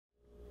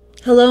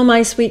Hello,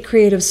 my sweet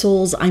creative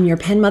souls. I'm your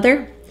pen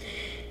mother.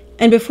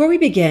 And before we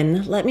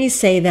begin, let me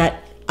say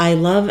that I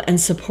love and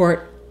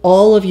support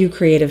all of you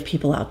creative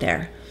people out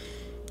there.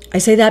 I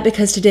say that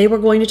because today we're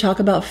going to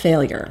talk about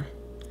failure,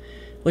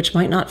 which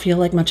might not feel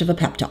like much of a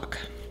pep talk.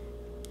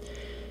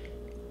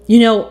 You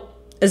know,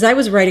 as I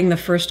was writing the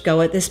first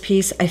go at this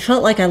piece, I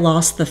felt like I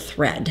lost the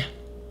thread,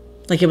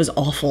 like it was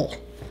awful.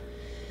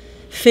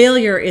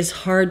 Failure is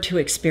hard to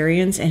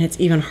experience, and it's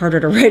even harder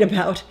to write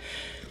about.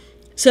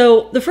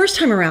 So the first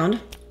time around,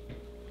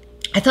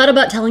 I thought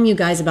about telling you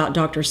guys about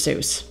Dr.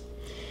 Seuss.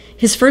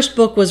 His first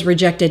book was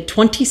rejected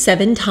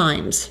 27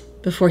 times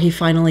before he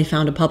finally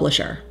found a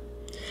publisher.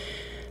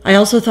 I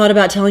also thought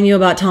about telling you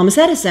about Thomas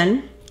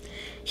Edison.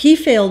 He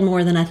failed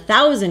more than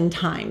 1,000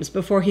 times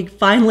before he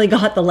finally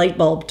got the light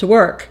bulb to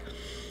work.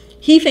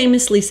 He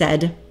famously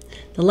said,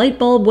 "The light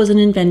bulb was an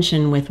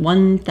invention with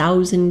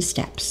 1,000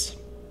 steps."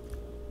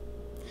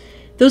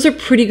 Those are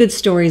pretty good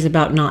stories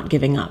about not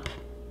giving up.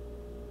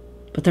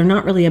 But they're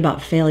not really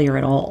about failure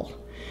at all.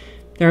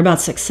 They're about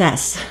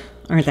success,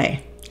 aren't they?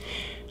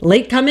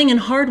 Late coming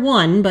and hard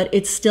won, but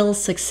it's still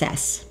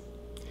success.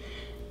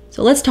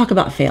 So let's talk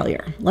about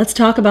failure. Let's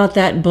talk about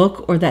that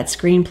book or that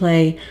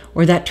screenplay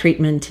or that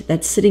treatment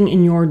that's sitting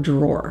in your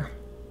drawer.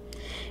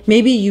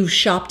 Maybe you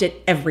shopped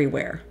it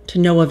everywhere to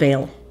no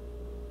avail.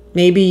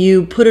 Maybe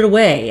you put it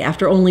away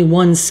after only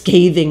one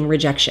scathing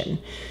rejection.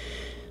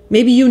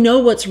 Maybe you know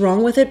what's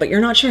wrong with it, but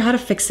you're not sure how to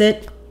fix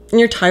it, and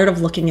you're tired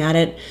of looking at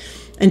it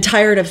and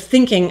tired of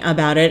thinking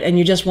about it, and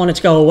you just want it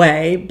to go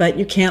away, but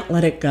you can't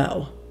let it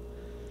go.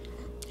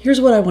 Here's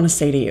what I want to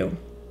say to you.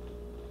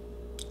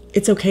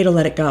 It's okay to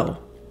let it go.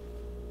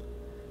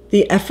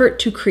 The effort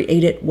to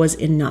create it was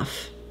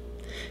enough.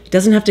 It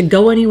doesn't have to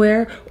go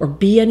anywhere or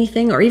be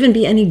anything or even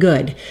be any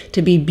good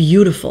to be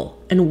beautiful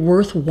and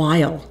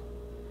worthwhile.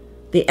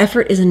 The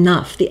effort is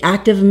enough. The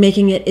act of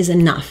making it is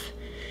enough,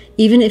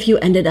 even if you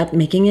ended up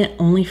making it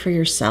only for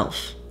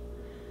yourself.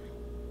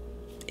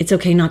 It's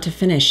okay not to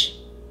finish.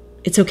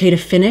 It's okay to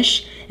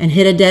finish and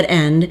hit a dead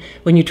end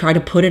when you try to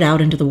put it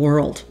out into the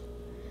world.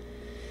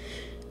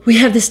 We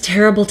have this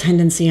terrible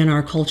tendency in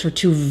our culture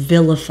to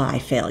vilify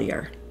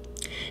failure.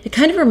 It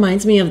kind of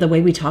reminds me of the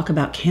way we talk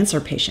about cancer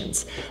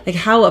patients, like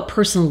how a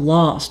person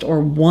lost or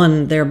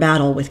won their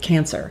battle with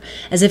cancer,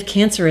 as if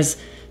cancer is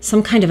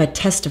some kind of a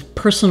test of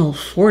personal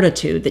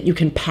fortitude that you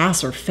can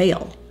pass or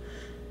fail.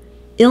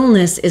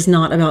 Illness is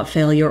not about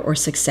failure or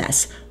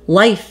success.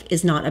 Life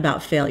is not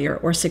about failure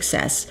or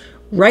success.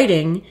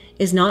 Writing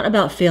is not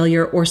about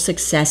failure or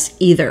success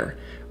either.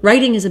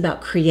 Writing is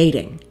about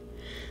creating.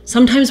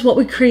 Sometimes what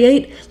we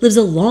create lives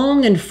a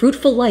long and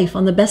fruitful life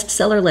on the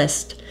bestseller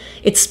list.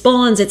 It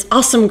spawns its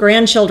awesome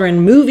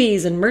grandchildren,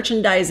 movies and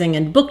merchandising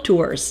and book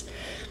tours.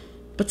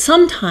 But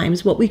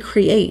sometimes what we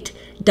create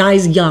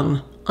dies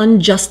young,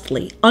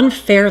 unjustly,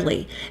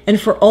 unfairly, and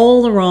for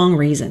all the wrong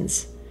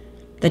reasons.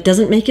 That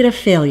doesn't make it a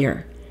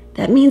failure.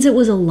 That means it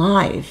was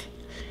alive.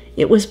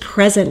 It was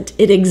present.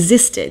 It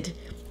existed.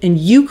 And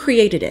you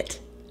created it.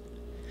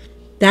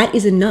 That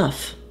is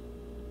enough.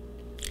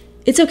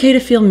 It's okay to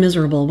feel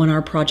miserable when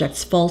our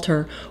projects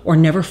falter or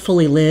never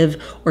fully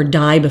live or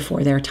die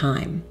before their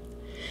time.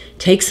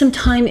 Take some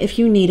time if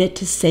you need it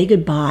to say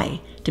goodbye,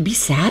 to be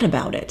sad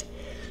about it.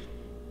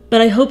 But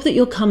I hope that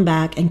you'll come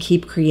back and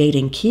keep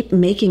creating, keep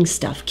making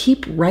stuff,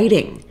 keep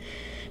writing,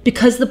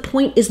 because the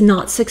point is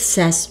not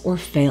success or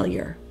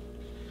failure.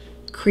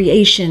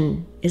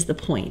 Creation is the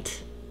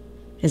point,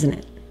 isn't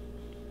it?